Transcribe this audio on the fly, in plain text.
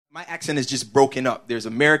My accent is just broken up. There's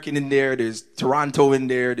American in there, there's Toronto in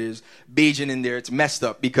there, there's Bajan in there. It's messed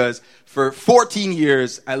up because for 14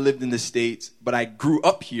 years I lived in the States, but I grew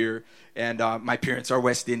up here, and my parents are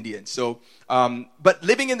West Indian. So, but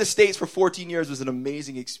living in the States for 14 years was an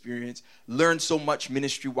amazing experience. Learned so much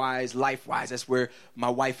ministry-wise, life-wise. That's where my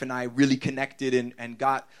wife and I really connected and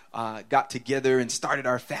got together and started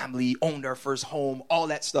our family, owned our first home. All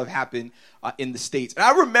that stuff happened in the States. And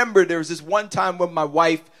I remember there was this one time when my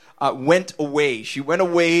wife went away. She went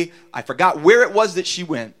away. I forgot where it was that she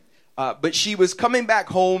went, but she was coming back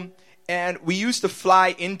home, and we used to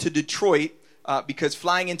fly into Detroit because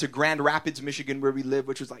flying into Grand Rapids, Michigan, where we live,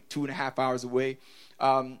 which was like 2.5 hours away,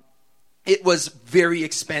 it was very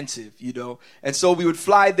expensive, you know. And so we would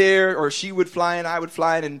fly there, or she would fly and I would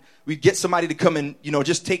fly, and we'd get somebody to come and, you know,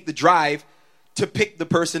 just take the drive to pick the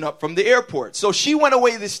person up from the airport. So she went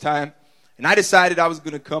away this time. And I decided I was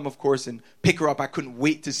going to come, of course, and pick her up. I couldn't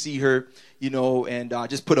wait to see her, you know, and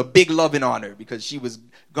just put a big loving on her because she was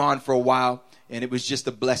gone for a while, and it was just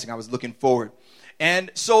a blessing. I was looking forward. And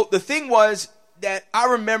so the thing was that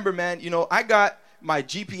I remember, man, you know, I got my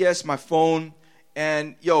GPS, my phone,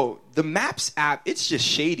 and, the Maps app, it's just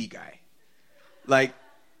shady, guy. Like,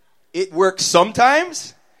 it works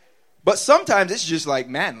sometimes, but sometimes it's just like,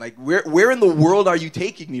 man, like, where in the world are you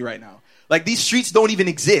taking me right now? Like, these streets don't even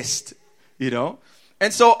exist. You know?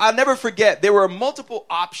 And so I'll never forget, there were multiple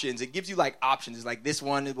options. It gives you like options. It's like this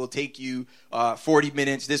one, it will take you 40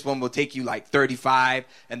 minutes. This one will take you like 35.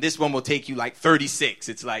 And this one will take you like 36.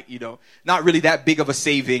 It's like, not really that big of a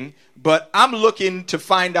saving. But I'm looking to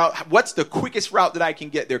find out what's the quickest route that I can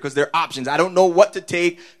get there, because there are options. I don't know what to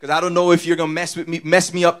take because I don't know if you're going to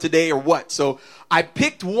mess me up today or what. So I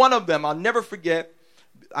picked one of them. I'll never forget.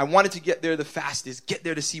 I wanted to get there the fastest, get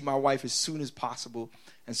there to see my wife as soon as possible.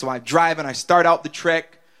 And so I drive and I start out the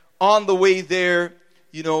trek. On the way there,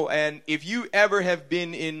 and if you ever have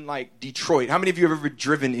been in like Detroit, how many of you have ever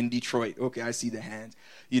driven in Detroit? Okay, I see the hands.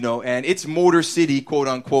 And it's Motor City, quote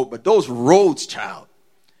unquote, but those roads, child,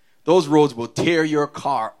 those roads will tear your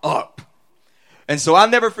car up. And so I'll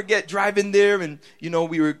never forget driving there, and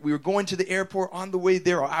we were going to the airport on the way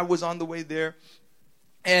there, or I was on the way there.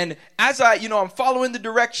 And as I'm following the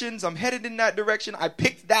directions, I'm headed in that direction. I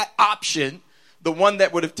picked that option, the one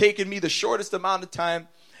that would have taken me the shortest amount of time.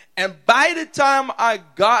 And by the time I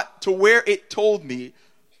got to where it told me,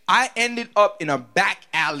 I ended up in a back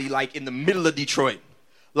alley, like in the middle of Detroit,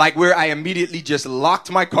 like where I immediately just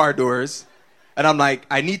locked my car doors. And I'm like,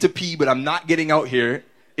 I need to pee, but I'm not getting out here.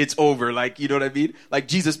 It's over. Like, you know what I mean? Like,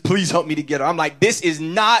 Jesus, please help me to get out. I'm like, this is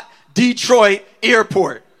not Detroit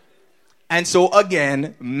Airport. And so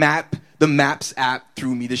again, the Maps app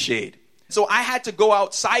threw me the shade. So I had to go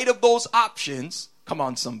outside of those options. Come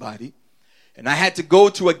on, somebody. And I had to go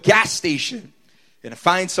to a gas station and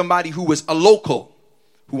find somebody who was a local,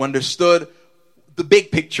 who understood the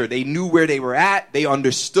big picture. They knew where they were at. They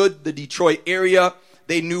understood the Detroit area.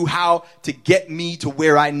 They knew how to get me to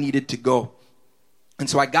where I needed to go. And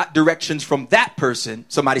so I got directions from that person.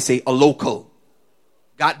 Somebody say a local.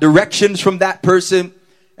 Got directions from that person.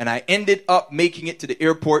 And I ended up making it to the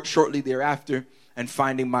airport shortly thereafter and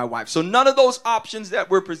finding my wife. So none of those options that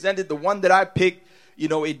were presented, the one that I picked,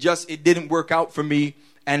 it didn't work out for me.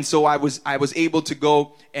 And so I was able to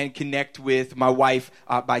go and connect with my wife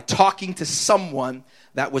by talking to someone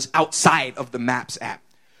that was outside of the Maps app.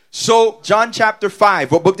 So John chapter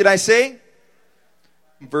 5, what book did I say?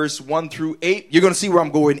 Verse 1 through 8. You're going to see where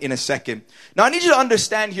I'm going in a second. Now I need you to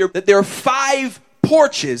understand here that there are 5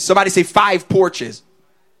 porches. Somebody say 5 porches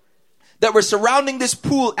that were surrounding this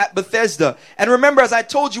pool at Bethesda. And remember, as I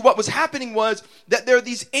told you, what was happening was that there are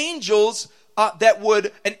these angels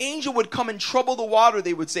an angel would come and trouble the water,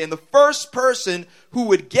 they would say. And the first person who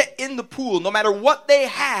would get in the pool, no matter what they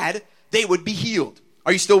had, they would be healed.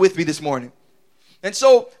 Are you still with me this morning? And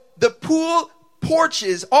so the pool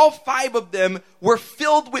porches, all 5 of them, were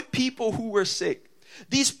filled with people who were sick.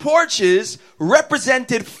 These porches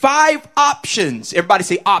represented 5 options. Everybody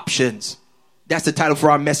say options. That's the title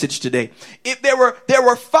for our message today. If there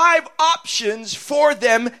were 5 options for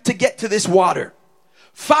them to get to this water.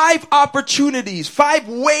 5 opportunities, 5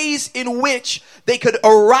 ways in which they could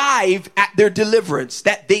arrive at their deliverance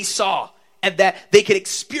that they saw and that they could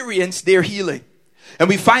experience their healing. And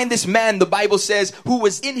we find this man, the Bible says, who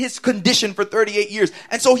was in his condition for 38 years.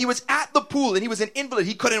 And so he was at the pool and he was an invalid.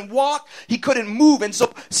 He couldn't walk. He couldn't move. And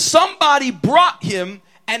so somebody brought him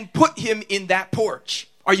and put him in that porch.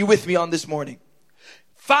 Are you with me on this morning?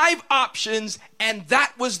 5 options, and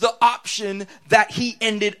that was the option that he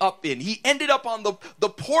ended up in. He ended up on the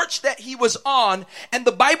porch that he was on, and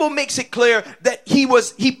the Bible makes it clear that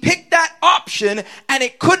he picked that option, and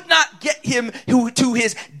it could not get him to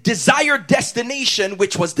his desired destination,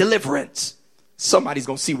 which was deliverance. Somebody's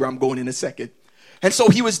going to see where I'm going in a second. And so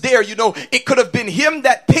he was there, it could have been him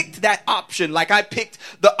that picked that option, like I picked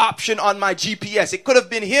the option on my GPS. It could have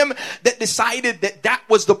been him that decided that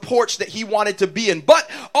was the porch that he wanted to be in. But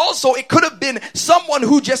also it could have been someone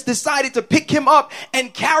who just decided to pick him up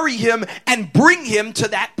and carry him and bring him to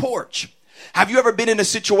that porch. Have you ever been in a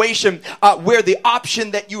situation where the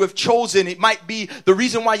option that you have chosen, it might be the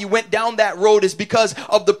reason why you went down that road is because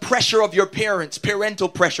of the pressure of your parents, parental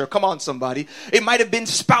pressure. Come on, somebody. It might have been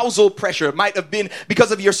spousal pressure. It might have been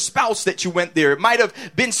because of your spouse that you went there. It might have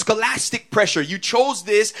been scholastic pressure. You chose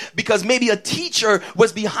this because maybe a teacher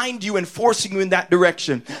was behind you and forcing you in that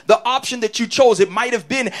direction. The option that you chose, it might have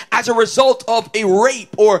been as a result of a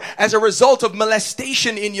rape or as a result of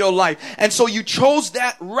molestation in your life. And so you chose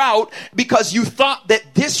that route because you thought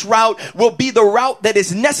that this route will be the route that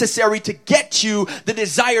is necessary to get you the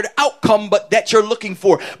desired outcome but that you're looking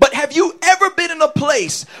for. But have you ever been in a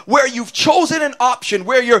place where you've chosen an option,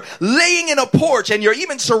 where you're laying in a porch and you're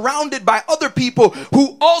even surrounded by other people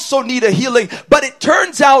who also need a healing, but it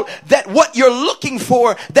turns out that what you're looking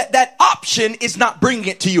for, that option is not bringing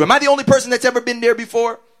it to you? Am I the only person that's ever been there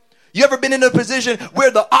before? You ever been in a position where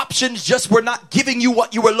the options just were not giving you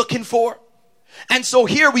what you were looking for? And so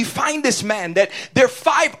here we find this man that there are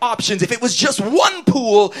 5 options. If it was just one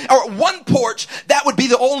pool or one porch, that would be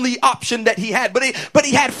the only option that he had. But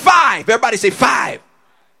he had 5. Everybody say 5.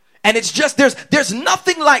 And it's just, there's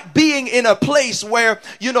nothing like being in a place where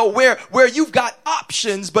you've got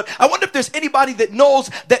options. But I wonder if there's anybody that knows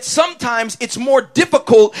that sometimes it's more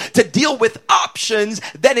difficult to deal with options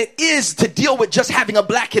than it is to deal with just having a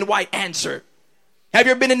black and white answer. Have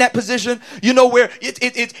you ever been in that position? Where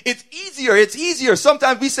it's easier. It's easier.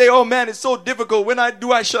 Sometimes we say, oh man, it's so difficult.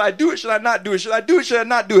 Should I do it? Should I not do it? Should I do it? Should I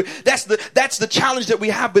not do it? That's the challenge that we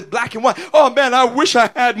have with black and white. Oh man, I wish I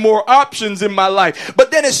had more options in my life.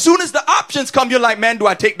 But then as soon as the options come, you're like, man, do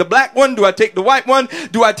I take the black one? Do I take the white one?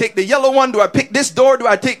 Do I take the yellow one? Do I pick this door? Do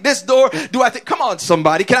I take this door? Come on,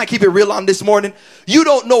 somebody. Can I keep it real on this morning? You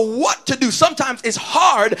don't know what to do. Sometimes it's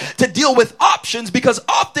hard to deal with options because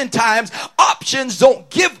oftentimes options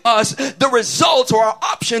don't give us the results, or our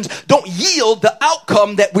options don't yield the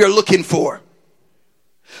outcome that we're looking for.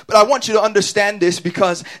 But I want you to understand this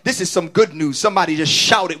because this is some good news. Somebody just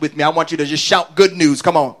shout it with me. I want you to just shout good news.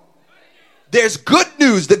 Come on. There's good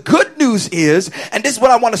news. The good news is, and this is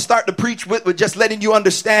what I want to start to preach with just letting you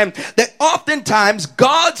understand that oftentimes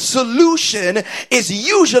God's solution is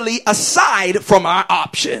usually aside from our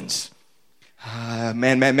options.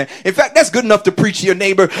 Man. In fact, that's good enough to preach to your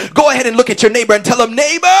neighbor. Go ahead and look at your neighbor and tell him,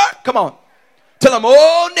 neighbor, come on. Tell him,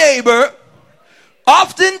 oh neighbor,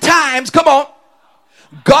 oftentimes, come on,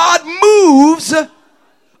 God moves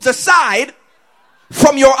aside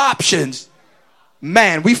from your options.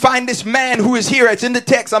 Man, we find this man who is here. It's in the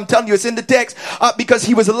text. I'm telling you, it's in the text because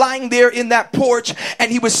he was lying there in that porch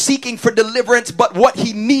and he was seeking for deliverance. But what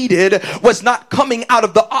he needed was not coming out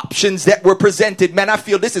of the options that were presented. Man, I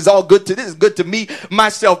feel this is good to me,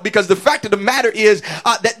 myself, because the fact of the matter is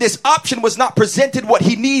that this option was not presenting what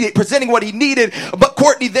he needed. But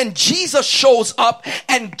Courtney, then Jesus shows up,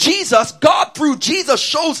 and God through Jesus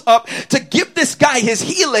shows up to give this guy his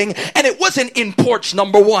healing. And it wasn't in porch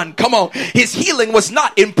number 1. Come on. His healing was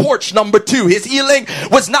not in porch number 2. His healing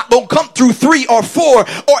was not going to come through 3 or 4 or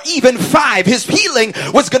even 5. His healing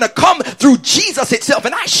was going to come through Jesus itself.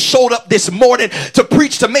 And I showed up this morning to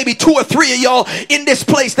preach to maybe 2 or 3 of y'all in this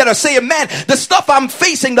place that are saying, man, the stuff I'm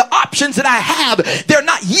facing, the options that I have, they're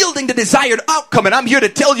not yielding the desired outcome. And I'm here to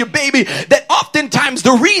tell you, baby, that oftentimes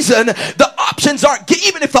the reason the options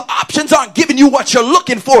even if the options aren't giving you what you're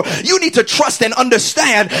looking for, you need to trust and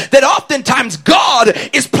understand that oftentimes God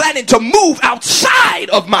is planning to move outside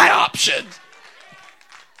of my options.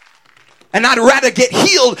 And I'd rather get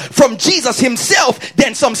healed from Jesus himself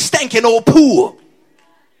than some stinking old pool.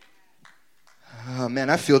 Oh man,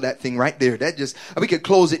 I feel that thing right there. We could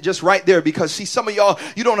close it just right there because see, some of y'all,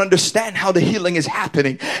 you don't understand how the healing is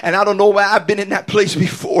happening. And I don't know why I've been in that place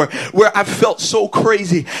before where I felt so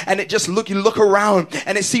crazy, and it just you look around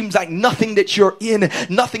and it seems like nothing that you're in,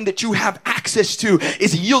 nothing that you have access to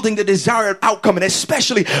is yielding the desired outcome. And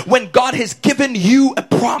especially when God has given you a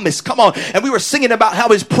promise. Come on. And we were singing about how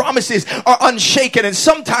his promises are unshaken. And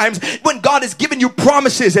sometimes when God has given you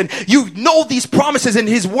promises and you know these promises in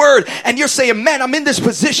his word and you're saying, man, I'm in this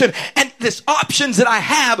position, and these options that I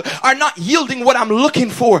have are not yielding what I'm looking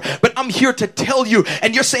for. But I'm here to tell you,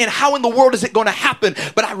 and you're saying, how in the world is it going to happen?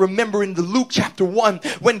 But I remember in the Luke chapter 1,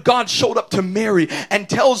 when God showed up to Mary and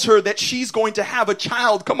tells her that she's going to have a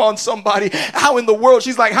child. Come on, somebody. How in the world?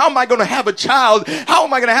 She's like, how am I going to have a child? How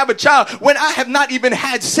am I going to have a child when I have not even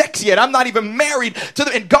had sex yet? I'm not even married to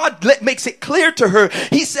them. And God makes it clear to her.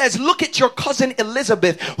 He says, look at your cousin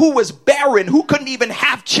Elizabeth, who was barren, who couldn't even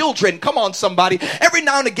have children. Come on, somebody. Every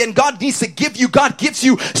now and again, God gives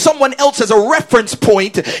you someone else as a reference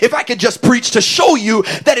point. If I could just preach to show you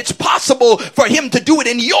that it's possible for him to do it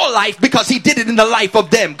in your life because he did it in the life of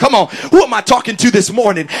them. Come on. Who am I talking to this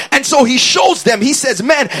morning? And so he shows them. He says,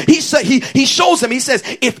 man, he shows them. He says,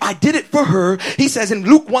 if I did it for her, he says in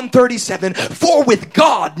Luke 1:37, for with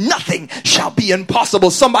God nothing shall be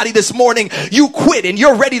impossible. Somebody this morning, you quit and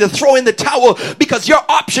you're ready to throw in the towel because your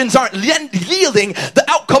options aren't yielding the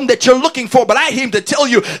outcome that you're looking for. But I came to tell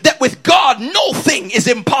you that with God, no thing is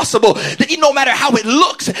impossible. That no matter how it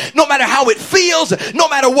looks, no matter how it feels, no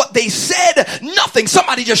matter what they said, nothing.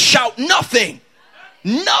 Somebody just shout, nothing.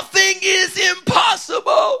 Nothing is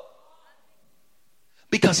impossible.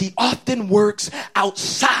 Because he often works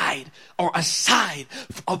outside or aside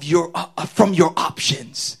of from your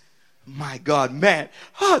options. My God, man.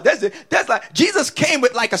 That's it. That's like Jesus came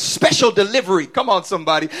with like a special delivery. Come on,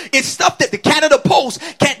 somebody. It's stuff that the Canada Post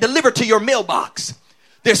can't deliver to your mailbox.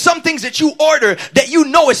 There's some things that you order that you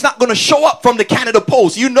know it's not going to show up from the Canada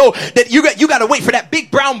Post. You know that you got to wait for that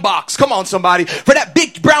big brown box. Come on, somebody. For that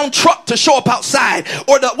big brown truck to show up outside.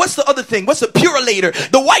 Or what's the other thing? What's the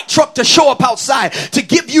Purolator? The white truck to show up outside to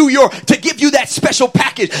give you that special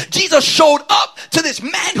package. Jesus showed up to this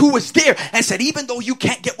man who was there and said, even though you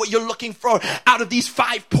can't get what you're looking for out of these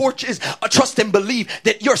 5 porches, trust and believe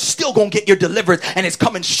that you're still going to get your deliverance, and it's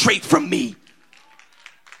coming straight from me.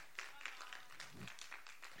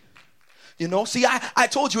 You know, see, I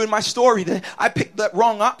told you in my story that I picked that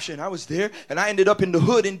wrong option. I was there and I ended up in the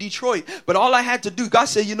hood in Detroit. But all I had to do, God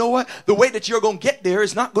said, you know what? The way that you're going to get there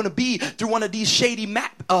is not going to be through one of these shady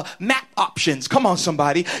map options. Come on,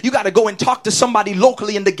 somebody. You got to go and talk to somebody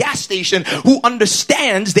locally in the gas station who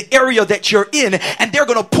understands the area that you're in, and they're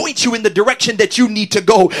going to point you in the direction that you need to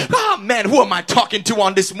go. Oh, man, who am I talking to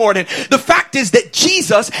on this morning? The fact is that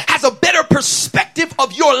Jesus has a better perspective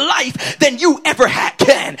of your life than you ever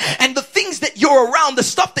can. And the things that you're around, the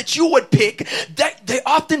stuff that you would pick, that they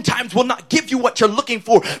oftentimes will not give you what you're looking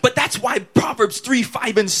for. But that's why Proverbs 3,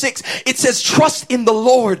 5, and 6, it says, trust in the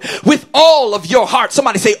Lord with all of your heart.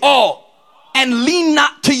 Somebody say all. And lean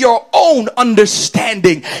not to your own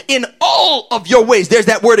understanding. In all of your ways. There's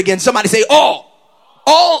that word again. Somebody say all.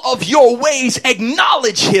 All of your ways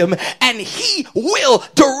acknowledge him, and he will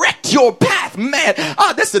direct your path. Man,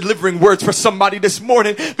 that's delivering words for somebody this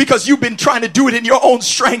morning, because you've been trying to do it in your own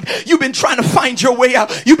strength. You've been trying to find your way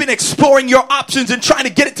out. You've been exploring your options and trying to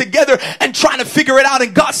get it together and trying to figure it out.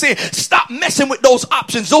 And God's saying, stop messing with those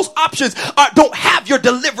options. Those options don't have your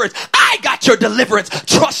deliverance. I got your deliverance.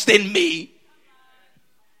 Trust in me.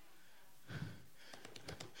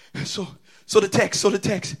 So the text,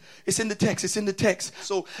 it's in the text.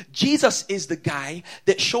 So Jesus is the guy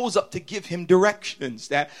that shows up to give him directions,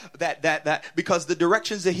 that because the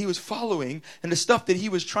directions that he was following and the stuff that he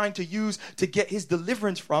was trying to use to get his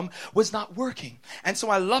deliverance from was not working. And so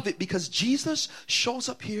I love it because Jesus shows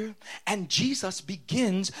up here and Jesus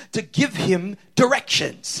begins to give him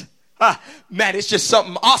directions. Man, it's just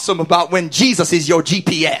something awesome about when Jesus is your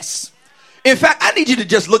GPS. In fact, I need you to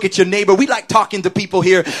just look at your neighbor. We like talking to people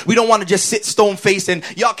here. We don't want to just sit stone-faced, and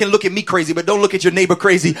y'all can look at me crazy, but don't look at your neighbor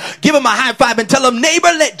crazy. Give him a high five and tell him, neighbor,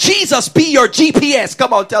 let Jesus be your GPS.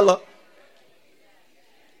 Come on, tell her.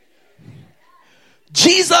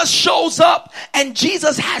 Jesus shows up and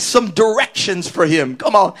Jesus has some directions for him.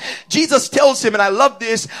 Come on. Jesus tells him, and I love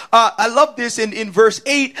this in verse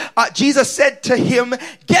 8. Jesus said to him,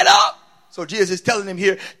 get up. So Jesus is telling him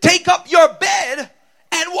here, take up your bed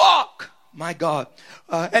and walk. My God.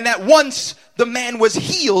 And at once the man was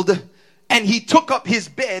healed and he took up his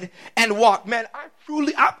bed and walked. Man,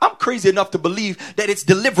 I'm crazy enough to believe that it's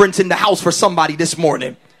deliverance in the house for somebody this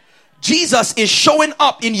morning. Jesus is showing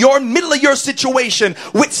up in your middle of your situation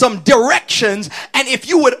with some directions. And if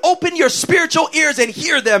you would open your spiritual ears and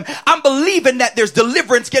hear them, I'm believing that there's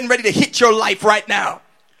deliverance getting ready to hit your life right now.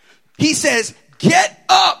 He says, get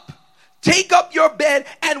up. Take up your bed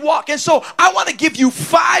and walk. And so I want to give you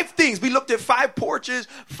 5 things. We looked at 5 porches,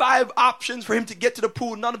 5 options for him to get to the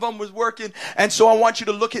pool. None of them was working. And so I want you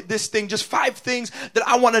to look at this thing. Just 5 things that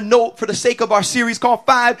I want to note for the sake of our series called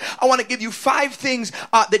 5. I want to give you 5 things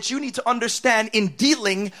that you need to understand in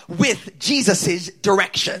dealing with Jesus's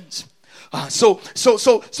directions. So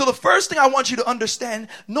the first thing I want you to understand,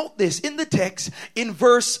 note this in the text in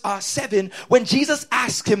verse 7, when Jesus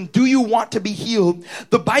asked him, do you want to be healed?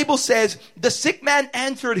 The Bible says, the sick man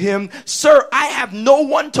answered him, sir, I have no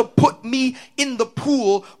one to put me in the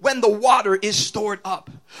pool when the water is stored up.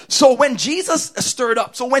 So when Jesus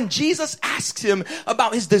asks him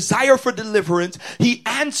about his desire for deliverance, he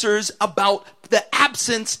answers about the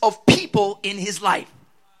absence of people in his life.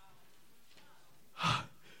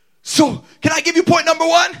 So, can I give you point number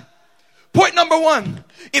one? Point number one.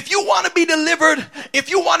 If you want to be delivered,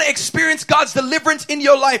 if you want to experience God's deliverance in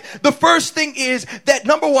your life, the first thing is that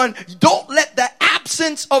number one, don't let the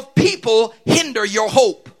absence of people hinder your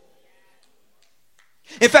hope.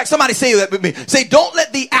 In fact, somebody say that with me. Say, don't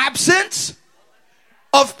let the absence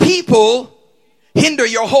of people hinder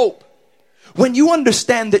your hope. When you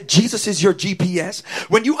understand that Jesus is your GPS,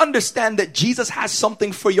 when you understand that Jesus has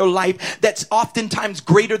something for your life that's oftentimes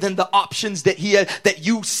greater than the options that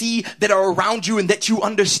you see that are around you and that you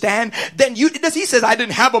understand, then he says, I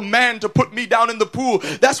didn't have a man to put me down in the pool.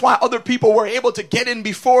 That's why other people were able to get in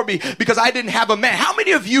before me, because I didn't have a man. How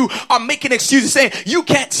many of you are making excuses saying you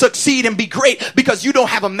can't succeed and be great because you don't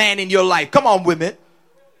have a man in your life? Come on, women.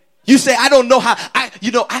 You say, I don't know how,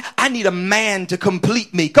 I need a man to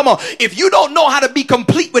complete me. Come on. If you don't know how to be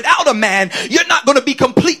complete without a man, you're not going to be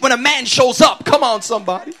complete when a man shows up. Come on,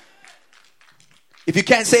 somebody. If you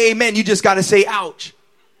can't say amen, you just got to say ouch.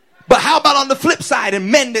 But how about on the flip side,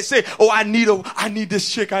 and men that say, oh, I need this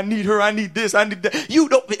chick, I need her, I need this, I need that. You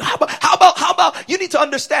don't, how about, you need to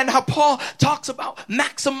understand how Paul talks about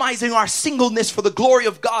maximizing our singleness for the glory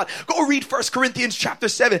of God. Go read 1 Corinthians chapter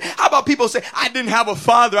 7. How about people say, I didn't have a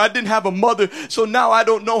father, I didn't have a mother, so now I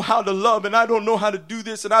don't know how to love, and I don't know how to do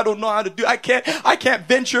this, and I don't know how to do, I can't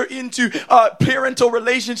venture into parental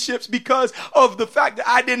relationships because of the fact that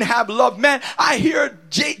I didn't have love. Man, I hear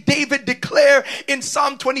David declare in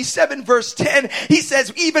Psalm 27 verse 10, he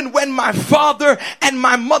says, even when my father and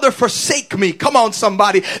my mother forsake me, come on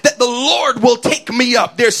somebody, that the Lord will take me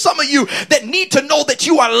up. There's some of you that need to know that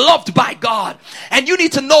you are loved by God, and you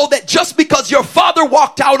need to know that just because your father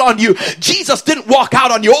walked out on you, Jesus didn't walk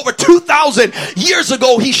out on you. Over 2,000 years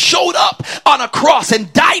ago, he showed up on a cross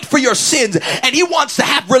and died for your sins, and he wants to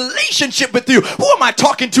have relationship with you. Who am I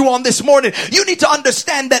talking to on this morning? You need to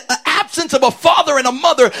understand that the absence of a father and a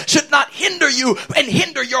mother should not hinder you and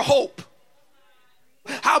hinder your hope.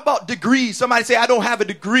 How about degrees? Somebody say, I don't have a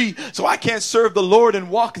degree, so I can't serve the Lord and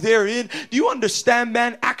walk therein. Do you understand,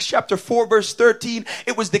 man? Acts chapter 4 verse 13,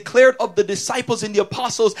 it was declared of the disciples and the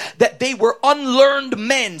apostles that they were unlearned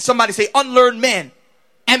men. Somebody say unlearned men.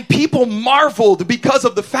 And people marveled because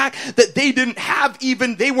of the fact that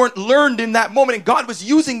they weren't learned in that moment. And God was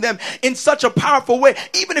using them in such a powerful way.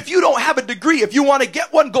 Even if you don't have a degree, if you want to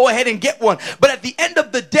get one, go ahead and get one. But at the end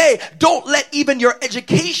of the day, don't let even your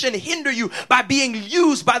education hinder you by being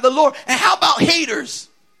used by the Lord. And how about haters?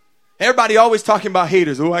 Everybody always talking about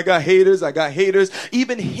haters. Oh, I got haters.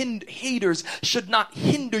 Even haters should not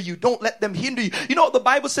hinder you. Don't let them hinder you. You know what the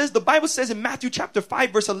Bible says? The Bible says in Matthew chapter 5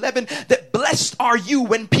 verse 11 that blessed are you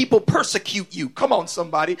when people persecute you. Come on,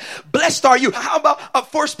 somebody. Blessed are you. How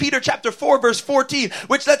about 1 Peter chapter 4 verse 14,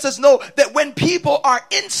 which lets us know that when people are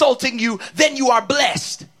insulting you, then you are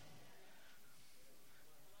blessed.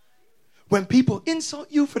 When people insult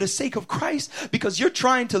you for the sake of Christ because you're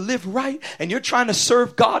trying to live right and you're trying to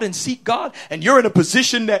serve God and seek God, and you're in a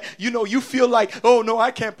position that, you feel like, oh no,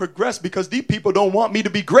 I can't progress because these people don't want me to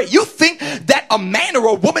be great. You think that a man or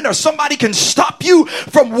a woman or somebody can stop you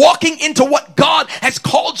from walking into what God has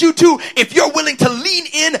called you to if you're willing to lean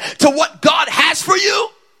in to what God has for you?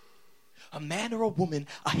 A man or a woman,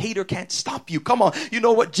 a hater can't stop you. Come on. You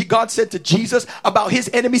know what God said to Jesus about his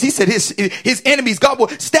enemies? He said his enemies, God will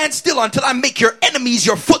stand still until I make your enemies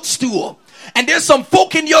your footstool. And there's some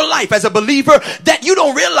folk in your life as a believer that you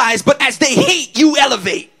don't realize, but as they hate, you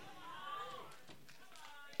elevate.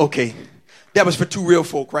 Okay. That was for two real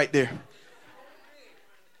folk right there.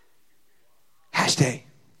 Hashtag.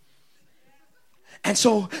 And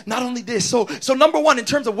so not only this, so number one, in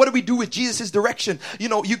terms of what do we do with Jesus' direction,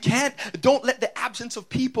 don't let the absence of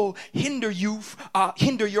people hinder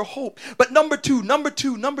your hope. But number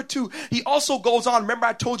two, he also goes on. Remember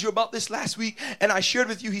I told you about this last week and I shared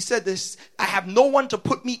with you, he said this, I have no one to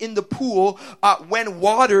put me in the pool when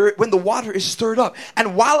the water is stirred up.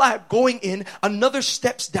 And while I'm going in, another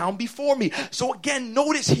steps down before me. So again,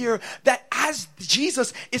 notice here that as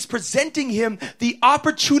Jesus is presenting him the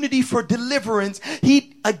opportunity for deliverance,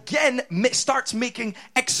 he again starts making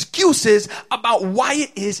excuses about why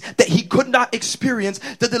it is that he could not experience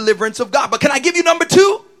the deliverance of God. But can I give you number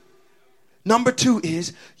two? Number two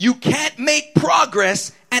is you can't make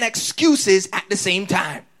progress and excuses at the same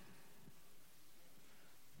time.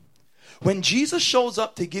 When Jesus shows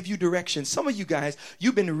up to give you direction, some of you guys,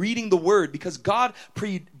 you've been reading the word because God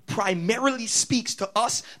primarily speaks to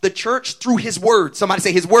us, the church, through his word. Somebody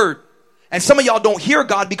say his word. And some of y'all don't hear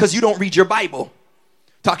God because you don't read your Bible.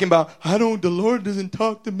 Talking about, the Lord doesn't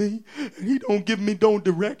talk to me. And he don't give me no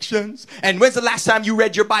directions. And when's the last time you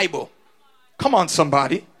read your Bible? Come on,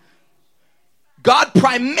 somebody. God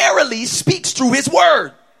primarily speaks through his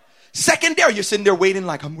word. Secondary, you're sitting there waiting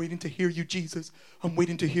like, I'm waiting to hear you, Jesus. I'm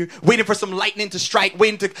waiting for some lightning to strike,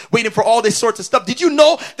 waiting for all this sorts of stuff. Did you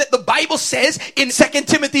know that the Bible says in 2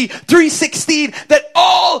 Timothy 3:16 that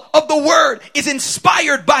all of the word is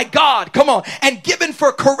inspired by God? Come on. And given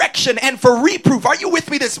for correction and for reproof. Are you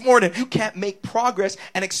with me this morning? You can't make progress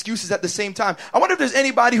and excuses at the same time. I wonder if there's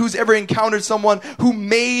anybody who's ever encountered someone who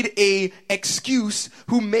made a excuse,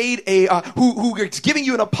 who is giving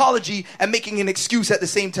you an apology and making an excuse at the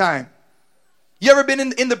same time. You ever been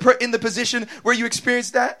in the position where you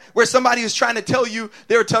experienced that? Where somebody is trying to tell you,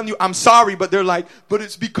 they're telling you, I'm sorry, but they're like, but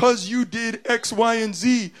it's because you did X, Y, and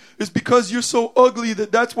Z. It's because you're so ugly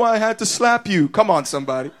that's why I had to slap you. Come on,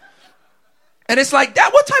 somebody. And it's like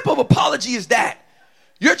that. What type of apology is that?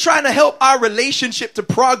 You're trying to help our relationship to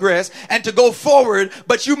progress and to go forward,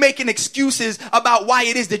 but you making excuses about why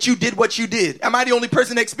it is that you did what you did. Am I the only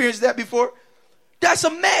person that experienced that before? That's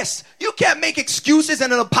a mess. You can't make excuses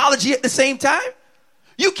and an apology at the same time.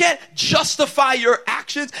 You can't justify your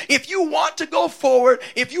actions. If you want to go forward,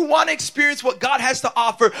 if you want to experience what God has to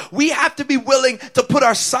offer, we have to be willing to put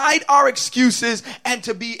aside our excuses and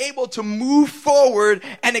to be able to move forward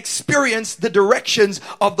and experience the directions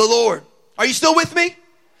of the Lord. Are you still with me?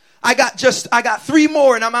 I got 3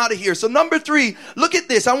 more and I'm out of here. So number 3, look at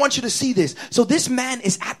this. I want you to see this. So this man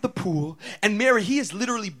is at the pool and Mary, he is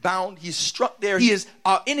literally bound. He's struck there. He is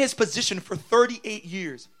in his position for 38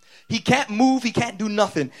 years. He can't move. He can't do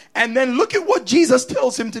nothing. And then look at what Jesus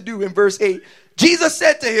tells him to do in verse 8. Jesus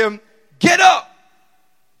said to him, get up.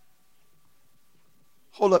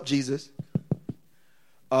 Hold up, Jesus.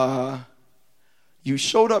 You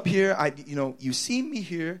showed up here. You see me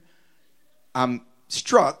here. I'm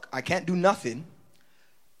struck. I can't do nothing.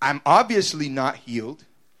 I'm obviously not healed.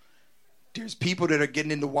 There's people that are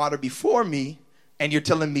getting in the water before me, and you're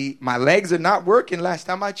telling me my legs are not working last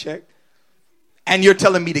time I checked, and you're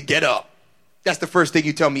telling me to get up. That's the first thing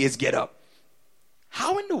you tell me is get up.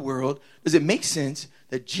 How in the world does it make sense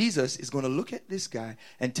that Jesus is going to look at this guy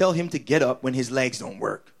and tell him to get up when his legs don't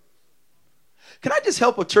work? Can I just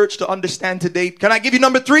help a church to understand today? Can I give you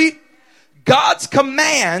number 3? God's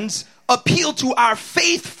commands appeal to our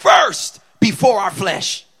faith first before our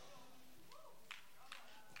flesh.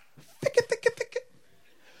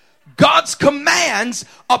 God's commands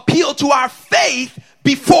appeal to our faith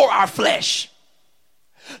before our flesh.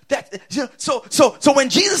 So when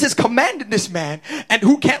Jesus is commanding this man and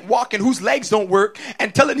who can't walk and whose legs don't work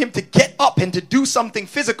and telling him to get up and to do something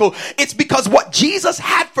physical, it's because what Jesus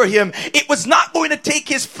had for him, it was not going to take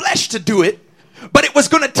his flesh to do it, but it was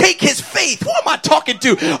going to take his faith. Who am I talking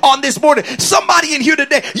to on this morning? Somebody in here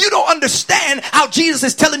today, you don't understand how Jesus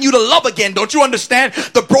is telling you to love again. Don't you understand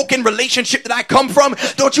the broken relationship that I come from?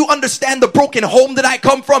 Don't you understand the broken home that I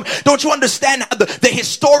come from? Don't you understand the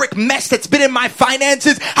historic mess that's been in my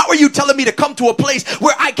finances? How are you telling me to come to a place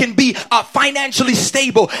where I can be financially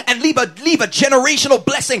stable and leave a generational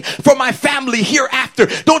blessing for my family hereafter?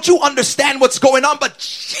 Don't you understand what's going on? But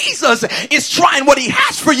Jesus is trying. What he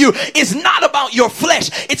has for you is not about your flesh.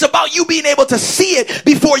 It's about you being able to see it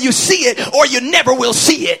before you see it, or you never will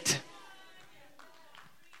see it.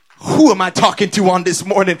 Who am I talking to on this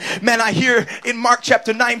morning? Man, I hear in Mark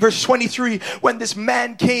chapter 9 verse 23 when this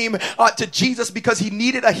man came to Jesus because he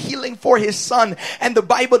needed a healing for his son, and the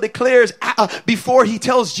Bible declares before he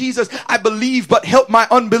tells Jesus, I believe but help my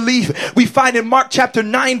unbelief. We find in Mark chapter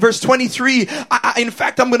 9 verse 23, in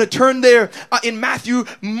fact I'm going to turn there in Matthew.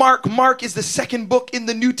 Mark is the second book in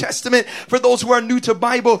the New Testament for those who are new to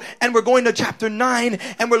Bible, and we're going to chapter 9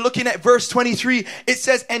 and we're looking at verse 23. It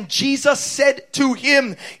says, and Jesus said to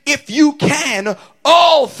him, if you can,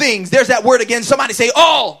 all things. There's that word again. Somebody say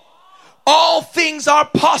all. All things are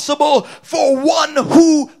possible for one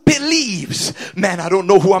who believes. Man, I don't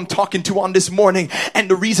know who I'm talking to on this morning. And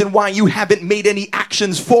the reason why you haven't made any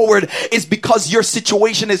actions forward is because your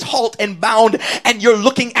situation is halt and bound, and you're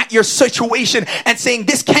looking at your situation and saying,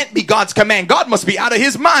 this can't be God's command. God must be out of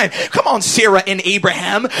his mind. Come on, Sarah and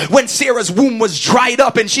Abraham. When Sarah's womb was dried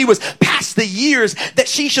up and she was past the years that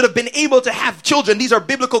she should have been able to have children. These are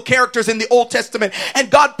biblical characters in the Old Testament.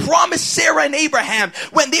 And God promised Sarah and Abraham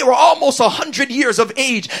when they were almost 100 years of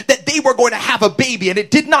age that they were going to have a baby, and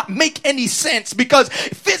it did not not make any sense because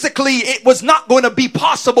physically it was not going to be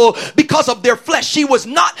possible because of their flesh. She was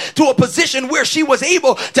not to a position where she was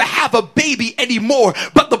able to have a baby anymore.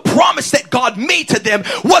 But the promise that God made to them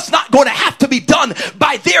was not going to have to be done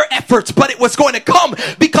by their efforts, but it was going to come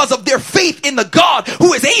because of their faith in the God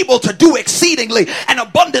who is able to do exceedingly and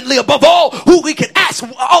abundantly above all we could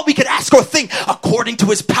ask or think, according to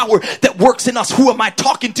his power that works in us. Who am I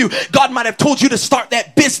talking to? God might have told you to start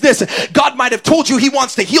that business. God might have told you he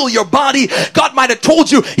wants to heal your body. God might have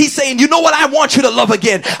told you, he's saying, you know what? I want you to love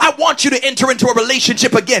again. I want you to enter into a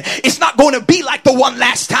relationship again. It's not going to be like the one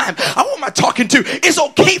last time. Who am I talking to? It's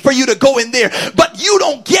okay for you to go in there, but you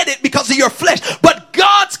don't get it because of your flesh. But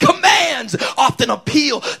God's commands often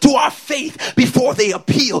appeal to our faith before they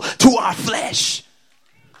appeal to our flesh.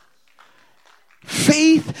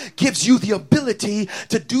 Faith gives you the ability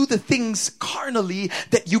to do the things carnally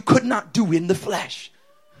that you could not do in the flesh.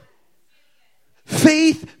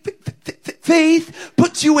 Faith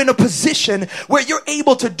puts you in a position where you're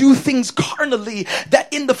able to do things carnally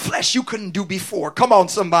that in the flesh you couldn't do before. Come on,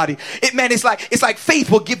 somebody. It's like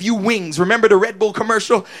faith will give you wings. Remember the Red Bull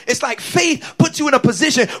commercial? It's like faith puts you in a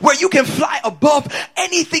position where you can fly above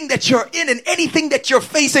anything that you're in and anything that you're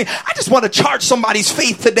facing. I just want to charge somebody's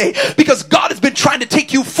faith today because God has been trying to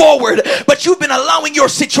take you forward, but you've been allowing your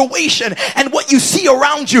situation and what you see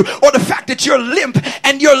around you, or the fact that you're limp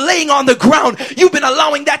and you're laying on the ground, you've been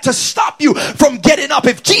allowing that to stop you from getting up.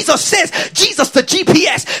 If Jesus, the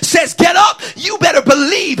GPS says get up, you better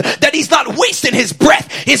believe that he's not wasting his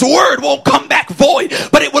breath. His word won't come back void,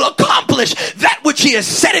 but it will accomplish that which he has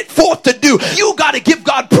set it forth to do. You got to give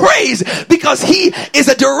God praise because he is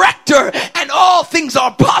a director and all things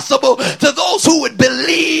are possible to those who would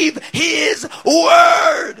believe his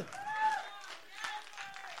word.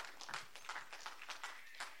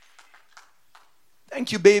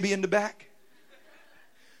 Thank you, baby in the back.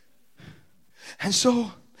 And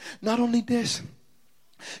so, not only this,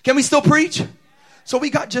 can we still preach? So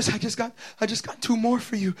I just got two more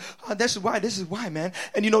for you. This is why, man.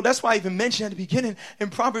 And that's why I even mentioned at the beginning in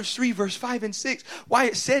Proverbs 3, verse 5 and 6, why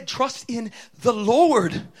it said, trust in the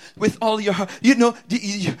Lord with all your heart.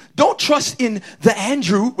 Don't trust in the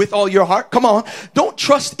Andrew with all your heart. Come on. Don't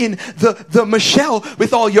trust in the Michelle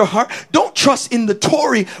with all your heart. Don't trust in the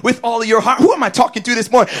Tory with all of your heart. Who am I talking to this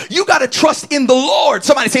morning? You got to trust in the Lord.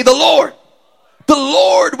 Somebody say the Lord. The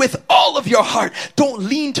Lord with all of your heart. Don't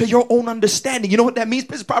lean to your own understanding. You know what that means?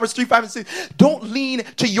 This is Proverbs 3, 5, and 6. Don't lean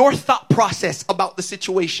to your thought process about the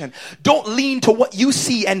situation. Don't lean to what you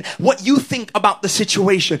see and what you think about the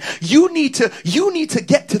situation. You need to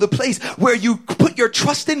get to the place where you put your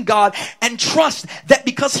trust in God and trust that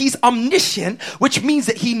because he's omniscient, which means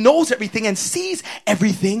that he knows everything and sees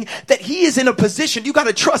everything, that he is in a position, you got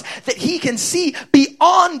to trust that he can see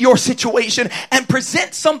beyond your situation and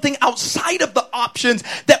present something outside of the options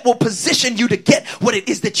that will position you to get what it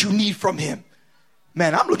is that you need from him.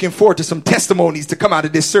 Man, I'm looking forward to some testimonies to come out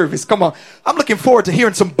of this service. Come on. I'm looking forward to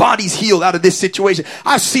hearing some bodies healed out of this situation.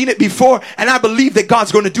 I've seen it before, and I believe that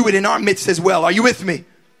God's going to do it in our midst as well. Are you with me?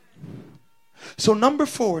 So number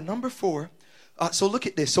four. So look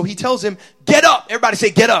at this. So he tells him, get up. Everybody say,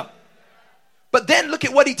 get up. But then look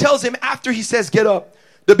at what he tells him after he says, get up.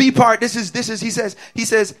 The B part, he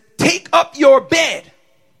says, take up your bed.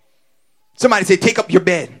 Somebody say, take up your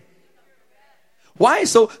bed. Why?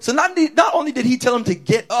 So not only did he tell him to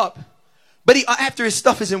get up, but after his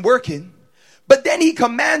stuff isn't working, but then he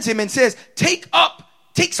commands him and says, take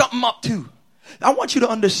something up too. I want you to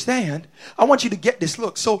understand. I want you to get this.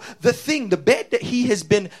 Look, so the bed that he has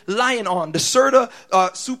been lying on, the Serta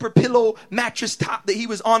super pillow mattress top that he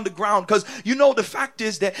was on the ground, because the fact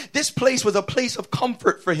is that this place was a place of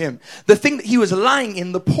comfort for him. The thing that he was lying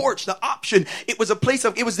in, the porch, the option, it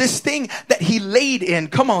was this thing that he laid in.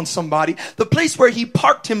 Come on, somebody. The place where he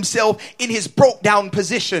parked himself in his broke down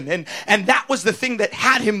position. And that was the thing that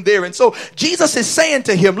had him there. And so Jesus is saying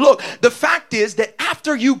to him, look, the fact is that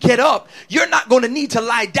after you get up, you're not going to need to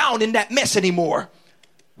lie down in that mess anymore.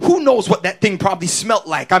 Who knows what that thing probably smelt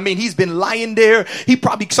like? I mean, he's been lying there. He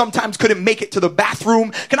probably sometimes couldn't make it to the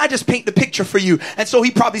bathroom. Can I just paint the picture for you? And so he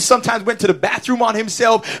probably sometimes went to the bathroom on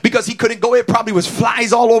himself because he couldn't go. It probably was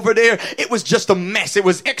flies all over there. It was just a mess. It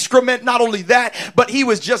was excrement. Not only that, but he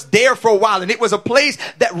was just there for a while. And it was a place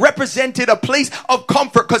that represented a place of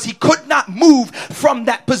comfort because he could not move from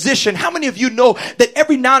that position. How many of you know that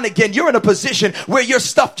every now and again you're in a position where your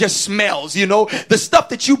stuff just smells, you know, the stuff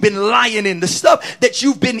that you've been lying in, the stuff that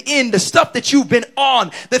you've been in, the stuff that you've been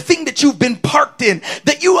on, the thing that you've been parked in,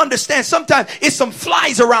 that you understand sometimes it's some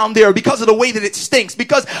flies around there because of the way that it stinks,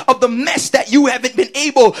 because of the mess that you haven't been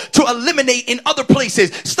able to eliminate in other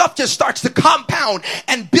places. Stuff just starts to compound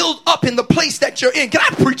and build up in the place that you're in. Can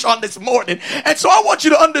I preach on this morning? And so I want you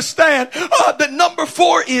to understand that number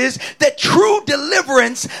 4 is that true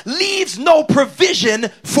deliverance leaves no provision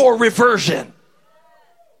for reversion.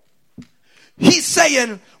 He's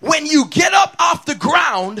saying when you get up off the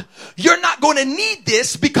ground, you're not going to need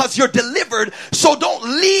this because you're delivered. So don't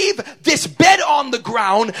leave this bed on the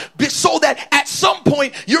ground so that at some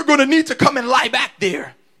point you're going to need to come and lie back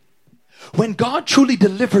there. When God truly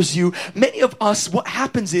delivers you, many of us, what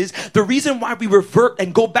happens is the reason why we revert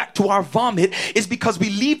and go back to our vomit is because we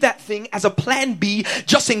leave that thing as a plan B,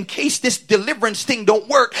 just in case this deliverance thing don't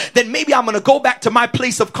work. Then maybe I'm going to go back to my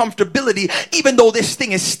place of comfortability, even though this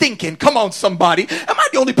thing is stinking. Come on, somebody. Am I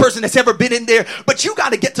the only person that's ever been in there? But you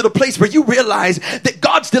got to get to the place where you realize that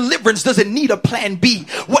God's deliverance doesn't need a plan B.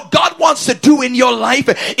 What God wants to do in your life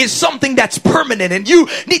is something that's permanent, and you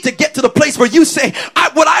need to get to the place where you say,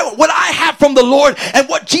 what I have from the Lord and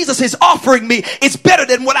what Jesus is offering me is better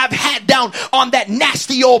than what I've had down on that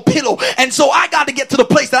nasty old pillow. And so I got to get to the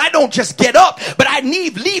place that I don't just get up, but I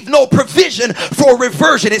leave no provision for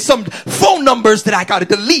reversion. It's some phone numbers that I got to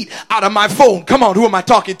delete out of my phone. Come on, who am I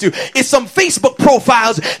talking to? It's some Facebook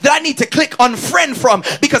profiles that I need to click unfriend from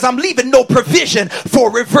because I'm leaving no provision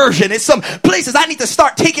for reversion. It's some places I need to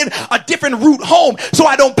start taking a different route home so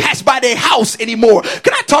I don't pass by their house anymore.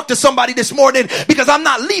 Can I talk to somebody this morning? Because I'm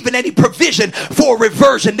not leaving any provision for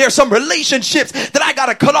reversion. There's some relationships that I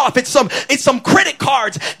gotta cut off. It's some credit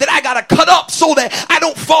cards that I gotta cut up so that I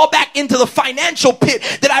don't fall back into the financial pit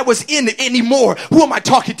that I was in anymore. Who am I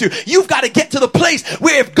talking to? You've got to get to the place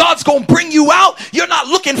where if God's gonna bring you out, you're not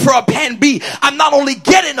looking for a plan B. I'm not only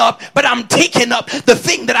getting up, but I'm taking up the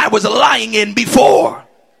thing that I was lying in before.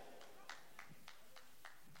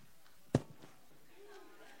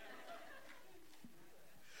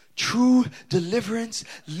 True deliverance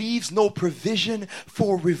leaves no provision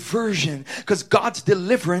for reversion, because God's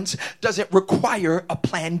deliverance doesn't require a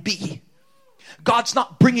plan B. God's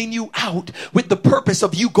not bringing you out with the purpose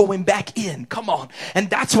of you going back in. Come on. And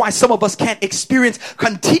that's why some of us can't experience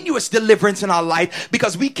continuous deliverance in our life,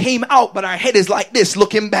 because we came out, but our head is like this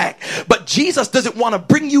looking back. But Jesus doesn't want to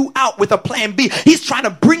bring you out with a plan B. He's trying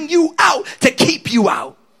to bring you out to keep you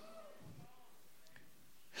out.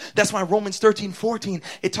 That's why Romans 13:14,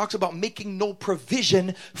 it talks about making no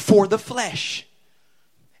provision for the flesh.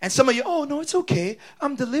 And some of you, oh, no, it's okay.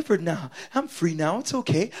 I'm delivered now. I'm free now. It's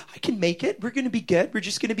okay. I can make it. We're going to be good. We're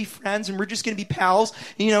just going to be friends, and we're just going to be pals.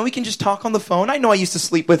 You know, we can just talk on the phone. I know I used to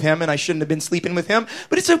sleep with him, and I shouldn't have been sleeping with him,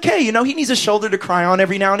 but it's okay. You know, he needs a shoulder to cry on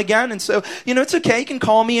every now and again. And so, you know, it's okay. He can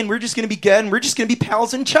call me, and we're just going to be good, and we're just going to be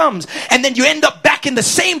pals and chums. And then you end up back in the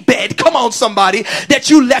same bed, come on, somebody, that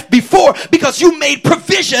you left before, because you made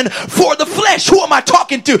provision for the flesh. Who am I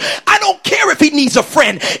talking to? I don't care if he needs a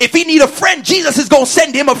friend. If he needs a friend, Jesus is going to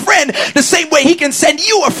send him a friend the same way he can send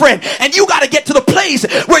you a friend. And you got to get to the place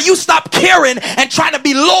where you stop caring and trying to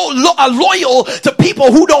be loyal to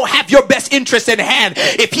people who don't have your best interest in hand.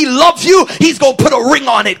 If he loves you, he's going to put a ring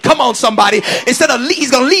on it. Come on, somebody. Instead of he's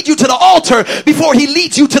going to lead you to the altar before he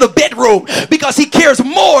leads you to the bedroom, because he cares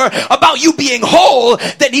more about you being whole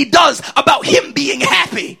than he does about him being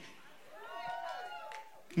happy.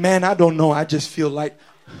 Man, I don't know. I just feel like.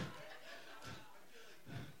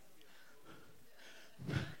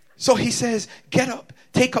 So he says, get up,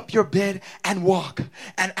 take up your bed and walk.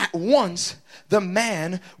 And at once the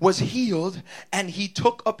man was healed, and he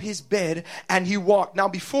took up his bed and he walked. Now,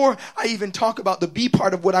 before I even talk about the B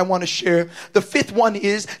part of what I want to share, the fifth one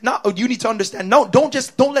is, you need to understand, don't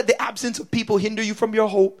let the absence of people hinder you from your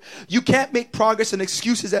hope. You can't make progress and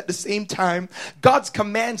excuses at the same time. God's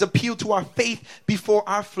commands appeal to our faith before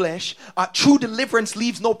our flesh. True deliverance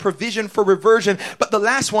leaves no provision for reversion. But the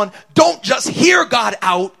last one, don't just hear God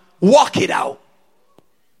out. Walk it out.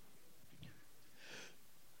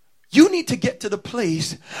 You need to get to the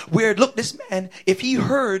place where, look, this man, if he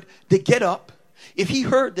heard to get up, If he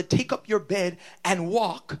heard the take up your bed and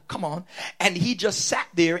walk, come on, and he just sat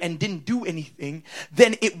there and didn't do anything,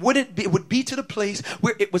 then it would be to the place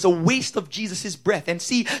where it was a waste of Jesus's breath. And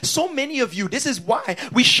see, so many of you, this is why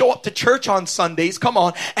we show up to church on Sundays, come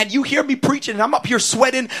on, and you hear me preaching and I'm up here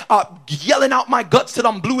sweating, yelling out my guts till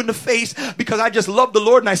I'm blue in the face because I just love the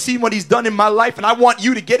Lord and I see what he's done in my life and I want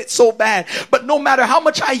you to get it so bad. But no matter how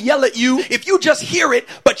much I yell at you, if you just hear it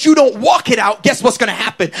but you don't walk it out, guess what's going to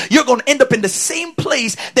happen? You're going to end up in the same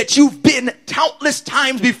place that you've been countless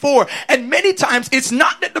times before. And many times it's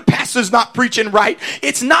not that the pastor's not preaching right.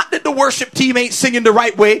 It's not that the worship team ain't singing the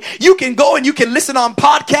right way. You can go and you can listen on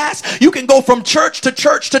podcasts. You can go from church to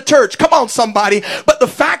church to church. Come on, somebody. But the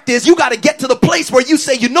fact is, you got to get to the place where you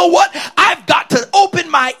say, you know what? I've got to open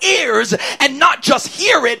my ears and not just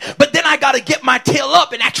hear it, but then I got to get my tail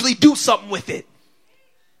up and actually do something with it.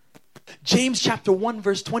 James chapter 1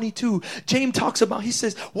 verse 22, James talks about, he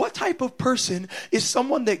says, what type of person is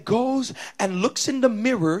someone that goes and looks in the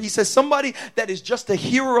mirror? He says somebody that is just a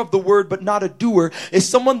hearer of the word but not a doer is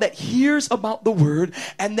someone that hears about the word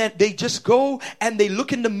and that they just go and they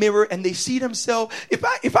look in the mirror and they see themselves.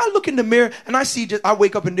 If I look in the mirror and I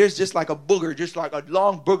wake up and there's just like a booger, just like a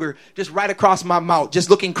long booger just right across my mouth,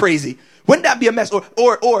 just looking crazy. Wouldn't that be a mess?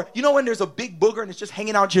 Or you know when there's a big booger and it's just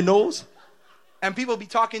hanging out your nose? And people be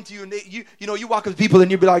talking to you and you walk up to people and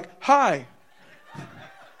you be like, hi,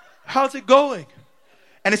 how's it going?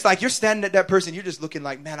 And it's like you're standing at that person, you're just looking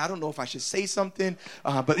like, man, I don't know if I should say something.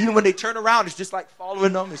 But even when they turn around, it's just like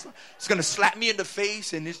following them. It's going to slap me in the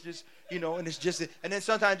face and it's just, and then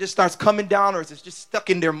sometimes it just starts coming down or it's just stuck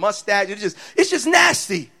in their mustache. It's just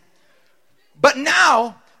nasty. But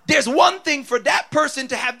now there's one thing for that person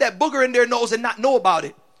to have that booger in their nose and not know about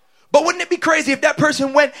it. But wouldn't it be crazy if that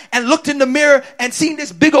person went and looked in the mirror and seen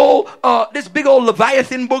this big old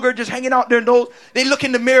Leviathan booger just hanging out their nose? They look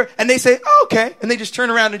in the mirror and they say, oh, okay. And they just turn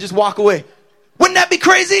around and just walk away. Wouldn't that be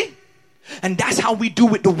crazy? And that's how we do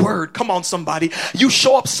with the word. Come on, somebody. You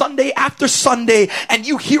show up Sunday after Sunday and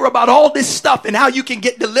you hear about all this stuff and how you can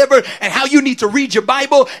get delivered and how you need to read your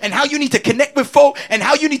Bible and how you need to connect with folk and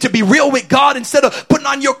how you need to be real with God instead of putting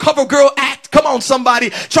on your cover girl act. Come on,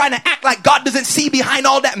 somebody. Trying to act like God doesn't see behind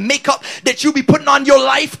all that makeup that you be putting on your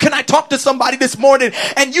life. Can I talk to somebody this morning?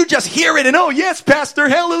 And you just hear it and, oh, yes, Pastor,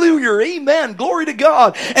 hallelujah, amen, glory to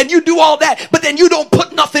God. And you do all that, but then you don't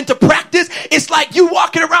put nothing to practice. It's like you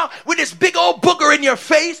walking around with this big old booger in your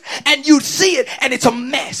face and you see it and it's a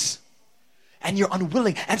mess and you're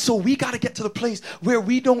unwilling. And so we got to get to the place where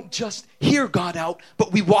we don't just hear God out,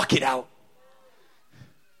 but we walk it out.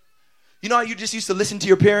 You know how you just used to listen to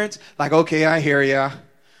your parents? Like, okay, I hear ya.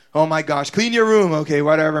 Oh my gosh, clean your room. Okay,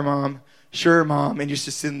 whatever, Mom. Sure, Mom. And you're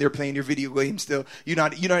just sitting there playing your video game still. You're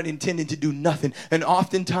not intending to do nothing. And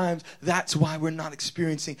oftentimes, that's why we're not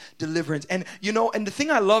experiencing deliverance. And, and the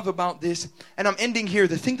thing I love about this, and I'm ending here,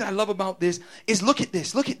 the thing that I love about this is look at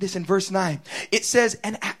this in verse 9. It says,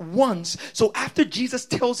 and at once, so after Jesus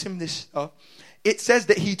tells him this stuff, it says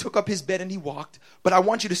that he took up his bed and he walked. But I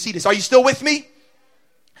want you to see this. Are you still with me?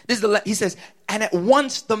 He says, and at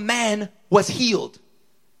once the man was healed.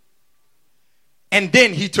 And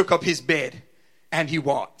then he took up his bed and he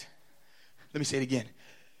walked. Let me say it again.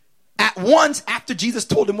 At once, after Jesus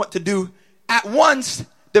told him what to do, at once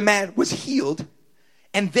the man was healed.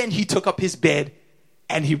 And then he took up his bed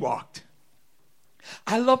and he walked.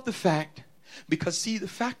 I love the fact, because see, the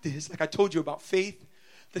fact is, like I told you about faith,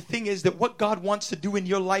 the thing is that what God wants to do in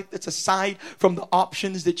your life that's aside from the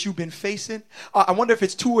options that you've been facing. I wonder if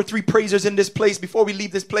it's 2 or 3 praisers in this place before we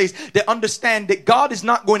leave this place that understand that God is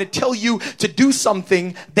not going to tell you to do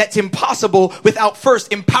something that's impossible without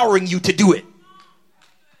first empowering you to do it.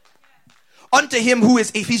 Unto him who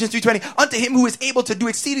is, Ephesians 3:20, unto him who is able to do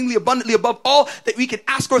exceedingly abundantly above all that we can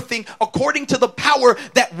ask or think according to the power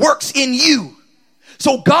that works in you.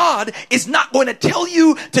 So God is not going to tell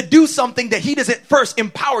you to do something that he doesn't first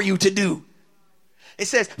empower you to do. It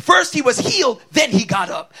says, first he was healed, then he got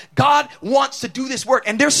up. God wants to do this work.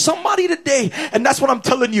 And there's somebody today, and that's what I'm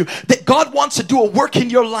telling you, that God wants to do a work in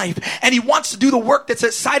your life. And he wants to do the work that's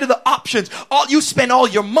outside of the options. You spend all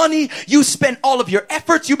your money. You spend all of your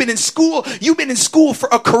efforts. You've been in school. You've been in school for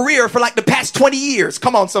a career for like the past 20 years.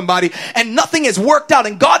 Come on, somebody. And nothing has worked out.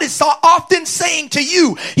 And God is so often saying to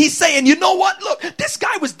you, he's saying, you know what? Look, this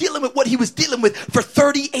guy was dealing with what he was dealing with for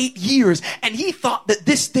 38 years. And he thought that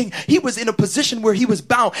this thing, he was in a position where he was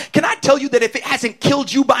bound. Can I tell you that if it hasn't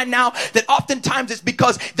killed you by now, that oftentimes it's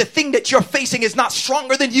because the thing that you're facing is not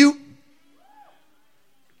stronger than you?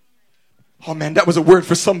 Oh man, that was a word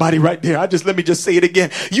for somebody right there. Let me just say it again.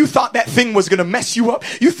 You thought that thing was going to mess you up.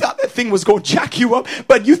 You thought that thing was going to jack you up,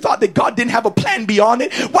 but you thought that God didn't have a plan beyond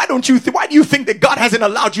it. Why do you think that God hasn't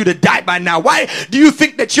allowed you to die by now? Why do you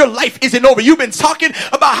think that your life isn't over? You've been talking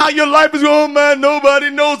about how your life is, oh man, nobody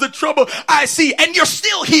knows the trouble I see. And you're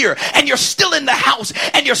still here, and you're still in the house,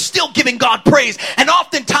 and you're still giving God praise. And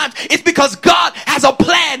oftentimes it's because God has a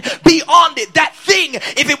plan beyond it. That thing,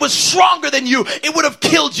 if it was stronger than you, it would have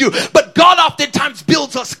killed you. But God oftentimes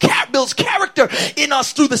builds character in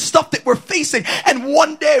us through the stuff that we're facing. And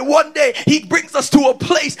one day, he brings us to a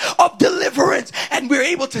place of deliverance. And we're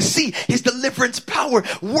able to see his deliverance power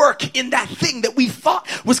work in that thing that we thought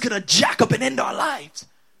was going to jack up and end our lives.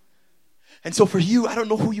 And so for you, I don't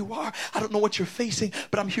know who you are. I don't know what you're facing,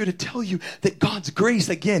 but I'm here to tell you that God's grace,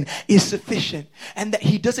 again, is sufficient. And that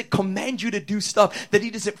he doesn't command you to do stuff that he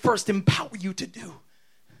doesn't first empower you to do.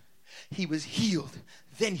 He was healed.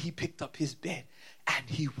 Then he picked up his bed and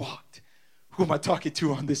he walked. Who am I talking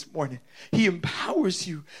to on this morning? He empowers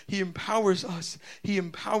you. He empowers us. He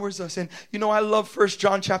empowers us. And I love 1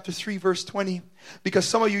 John chapter 3 verse 20, because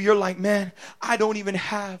some of you're like, man, I don't even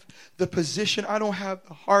have the position. I don't have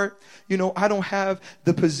the heart. I don't have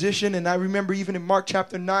the position. And I remember even in Mark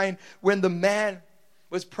chapter 9 when the man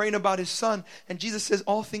was praying about his son, and Jesus says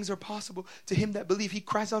all things are possible to him that believe. He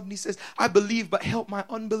cries out and he says, I believe, but help my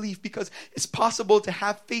unbelief, because it's possible to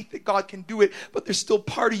have faith that God can do it, but there's still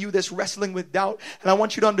part of you that's wrestling with doubt. And I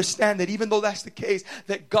want you to understand that even though that's the case,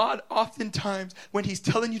 that God oftentimes, when he's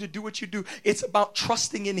telling you to do what you do, it's about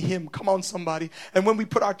trusting in him. Come on, somebody. And when we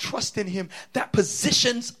put our trust in him, that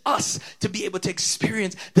positions us to be able to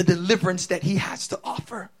experience the deliverance that he has to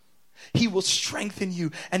offer. He will strengthen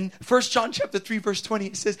you. And 1 John chapter 3 verse 20,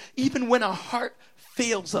 it says, even when our heart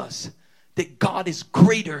fails us, that God is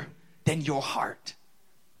greater than your heart.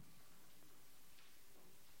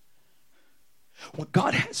 What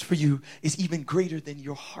God has for you is even greater than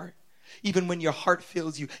your heart. Even when your heart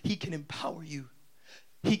fails you, he can empower you.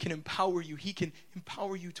 He can empower you. He can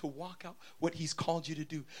empower you to walk out what he's called you to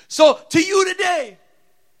do. So to you today,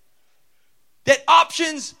 that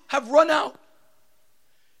options have run out,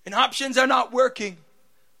 and options are not working.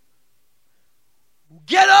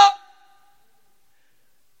 Get up.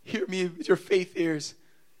 Hear me with your faith ears.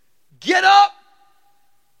 Get up.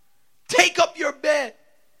 Take up your bed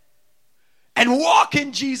and walk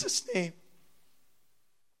in Jesus' name.